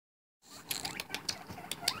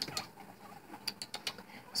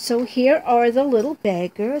so here are the little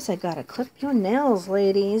beggars. I gotta clip your nails,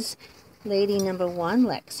 ladies. Lady number 1,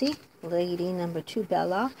 Lexi. Lady number 2,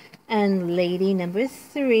 Bella. And lady number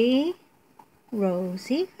 3,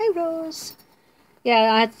 Rosie. Hi, Rose.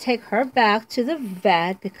 Yeah, I had to take her back to the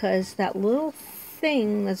vet because that little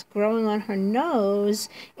thing that's growing on her nose,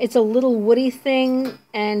 it's a little woody thing,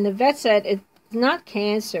 and the vet said it's not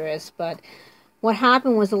cancerous, but what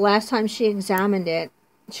happened was the last time she examined it,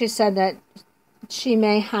 she said that she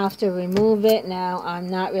may have to remove it. Now, I'm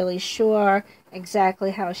not really sure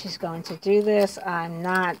exactly how she's going to do this.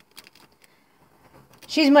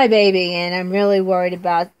 She's my baby, and I'm really worried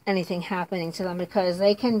about anything happening to them because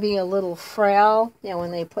they can be a little frail, you know,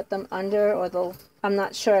 when they put them under, or I'm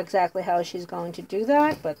not sure exactly how she's going to do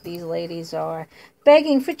that, but these ladies are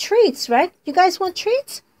begging for treats, right? You guys want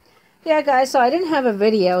treats? Yeah, guys, so I didn't have a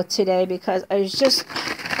video today because I was just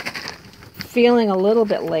feeling a little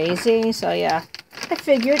bit lazy, so yeah, I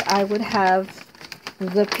figured I would have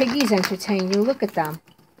the piggies entertain you. Look at them.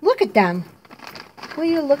 Look at them. Will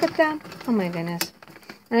you look at them? Oh my goodness.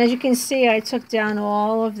 And as you can see, I took down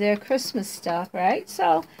all of their Christmas stuff, right?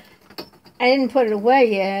 So I didn't put it away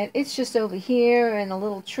yet. It's just over here, and the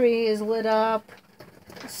little tree is lit up.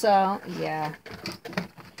 So, yeah.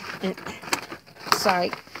 And,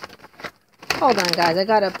 sorry. Hold on, guys. I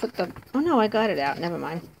gotta put the... Oh, no, I got it out. Never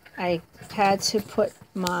mind. I had to put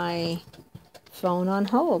my phone on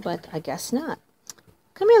hold, but I guess not.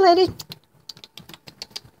 Come here, lady.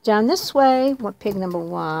 Down this way. What, pig number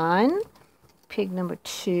 1. Pig number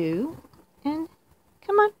 2, and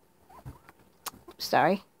come on. Oops,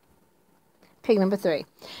 sorry. Pig number 3.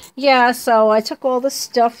 Yeah, so I took all the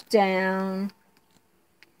stuff down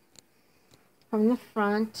from the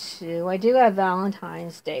front too. I do have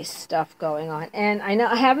Valentine's Day stuff going on, and I know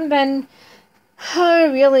I haven't been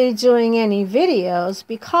really doing any videos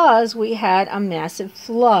because we had a massive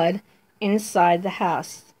flood inside the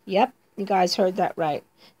house. Yep, you guys heard that right.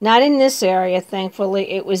 Not in this area,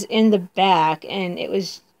 thankfully. It was in the back, and it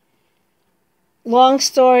was, long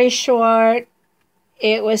story short,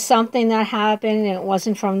 it was something that happened, and it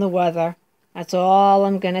wasn't from the weather. That's all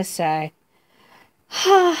I'm going to say.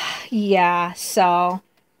 Yeah, so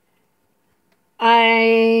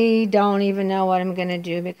I don't even know what I'm going to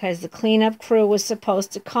do because the cleanup crew was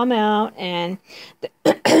supposed to come out, and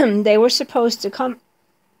they were supposed to come,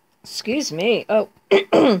 excuse me, oh,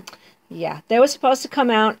 yeah, they were supposed to come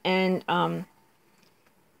out and,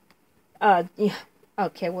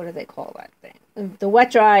 okay, what do they call that thing? The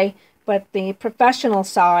wet dry, but the professional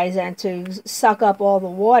size, and to suck up all the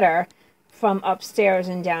water from upstairs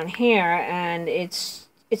and down here, and it's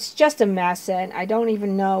just a mess, and I don't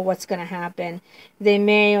even know what's going to happen. They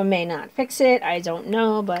may or may not fix it, I don't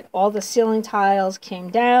know, but all the ceiling tiles came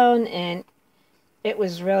down, and it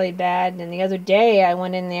was really bad. And the other day I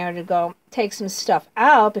went in there to go take some stuff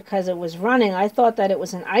out because it was running. I thought that it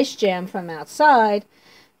was an ice jam from outside,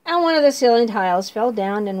 and one of the ceiling tiles fell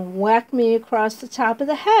down and whacked me across the top of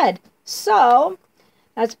the head. So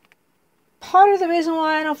that's part of the reason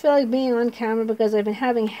why I don't feel like being on camera, because I've been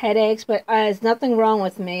having headaches, but there's nothing wrong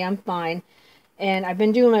with me. I'm fine. And I've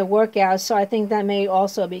been doing my workouts, so I think that may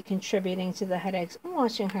also be contributing to the headaches. I'm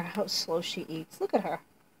watching her, how slow she eats. Look at her.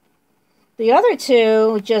 The other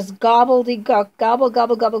two just gobbledygook, gobble,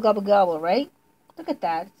 gobble, gobble, gobble, gobble, right? Look at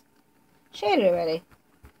that. Shaded already.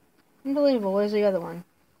 Unbelievable. Where's the other one?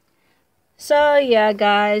 So, yeah,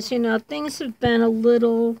 guys, you know, things have been a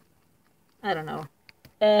little, I don't know.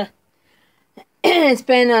 It's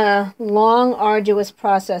been a long, arduous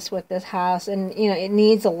process with this house, and, you know, it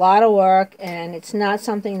needs a lot of work, and it's not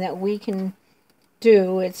something that we can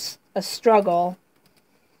do. It's a struggle.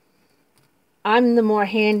 I'm the more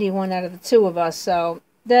handy one out of the two of us, so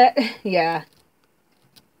that, yeah,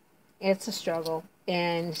 it's a struggle.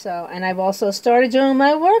 And so, and I've also started doing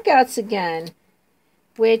my workouts again,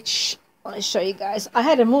 which, I'll show you guys. I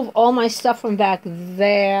had to move all my stuff from back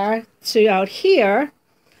there to out here.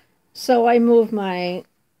 So I moved my,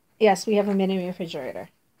 yes, we have a mini refrigerator.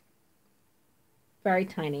 Very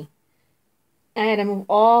tiny. I had to move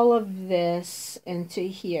all of this into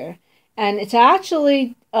here. And it's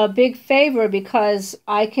actually a big favor because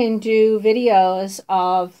I can do videos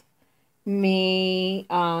of me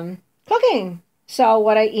cooking. So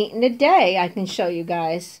what I eat in a day, I can show you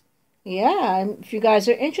guys. Yeah, if you guys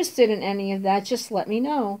are interested in any of that, just let me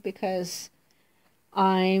know because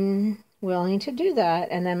I'm willing to do that.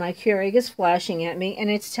 And then my Keurig is flashing at me and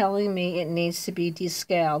it's telling me it needs to be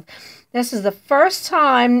descaled. This is the first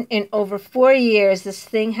time in over 4 years this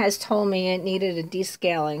thing has told me it needed a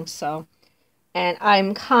descaling. So, and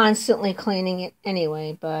I'm constantly cleaning it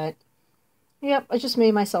anyway, but Yep, I just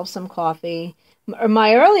made myself some coffee.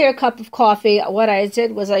 My earlier cup of coffee, what I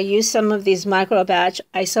did was I used some of these micro batch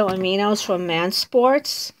isoaminos from Man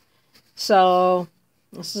Sports. So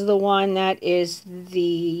this is the one that is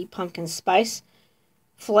the pumpkin spice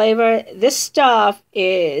flavor. This stuff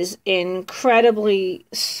is incredibly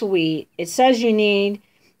sweet. It says you need,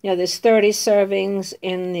 there's 30 servings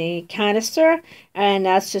in the canister, and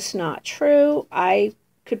that's just not true. I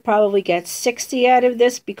could probably get 60 out of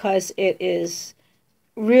this because it is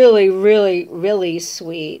really, really, really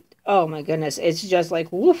sweet. Oh my goodness, it's just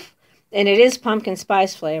like woof. And it is pumpkin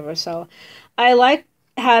spice flavor, so I like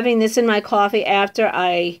having this in my coffee after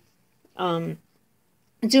I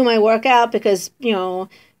do my workout because,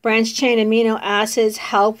 branched chain amino acids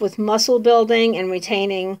help with muscle building and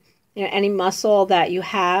retaining, any muscle that you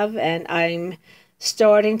have. And I'm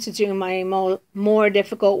starting to do my more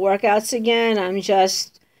difficult workouts again. I'm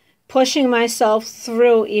just pushing myself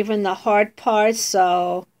through even the hard parts.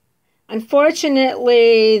 So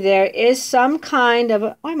unfortunately, there is some kind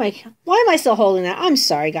of... Why am I still holding that? I'm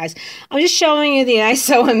sorry, guys. I'm just showing you the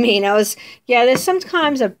isoaminos. Yeah, there's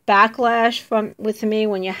sometimes a backlash with me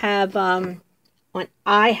when you have... when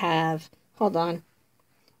I have... Hold on.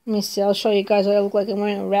 Let me see. I'll show you guys what I look like. I'm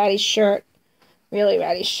wearing a ratty shirt. Really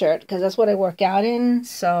ratty shirt. Because that's what I work out in.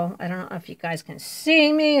 So, I don't know if you guys can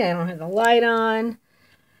see me. I don't have the light on.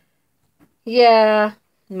 Yeah,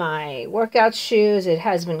 my workout shoes. It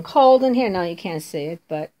has been cold in here. No, you can't see it,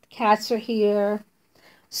 but cats are here.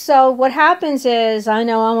 So what happens is, I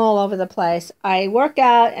know I'm all over the place. I work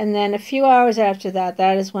out, and then a few hours after that,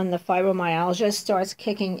 that is when the fibromyalgia starts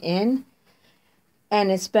kicking in. And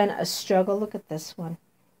it's been a struggle. Look at this one.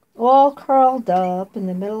 All curled up in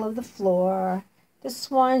the middle of the floor. This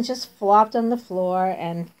one just flopped on the floor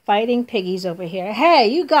and fighting piggies over here. Hey,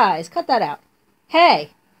 you guys, cut that out. Hey.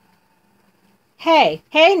 Hey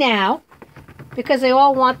now, because they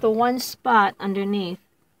all want the one spot underneath.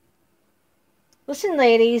 Listen,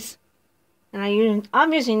 ladies, and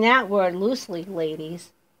I'm using that word loosely,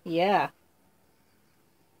 ladies. Yeah.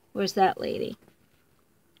 Where's that lady?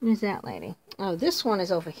 Where's that lady? Oh, this one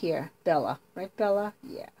is over here. Bella. Right, Bella?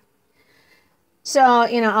 Yeah. So,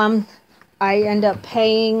 I end up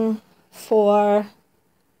paying for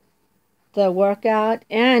the workout.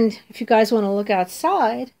 And if you guys want to look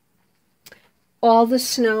outside... all the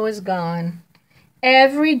snow is gone.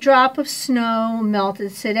 Every drop of snow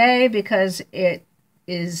melted today because it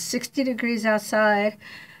is 60 degrees outside.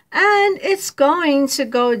 And it's going to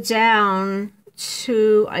go down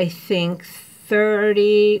to, I think,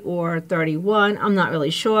 30 or 31. I'm not really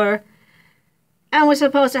sure. And we're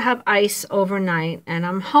supposed to have ice overnight. And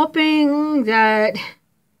I'm hoping that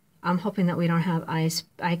we don't have ice.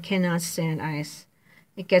 I cannot stand ice.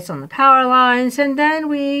 It gets on the power lines, and then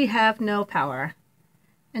we have no power.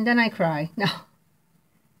 And then I cry. No.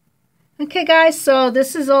 Okay, guys, so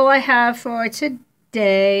this is all I have for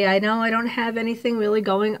today. I know I don't have anything really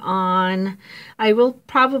going on. I will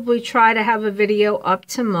probably try to have a video up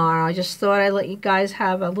tomorrow. I just thought I'd let you guys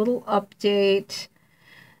have a little update.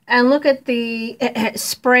 And look at the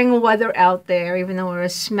spring weather out there, even though we're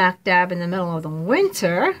smack dab in the middle of the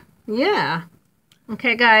winter. Yeah.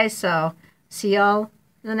 Okay, guys, so see y'all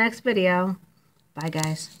in the next video. Bye,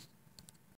 guys.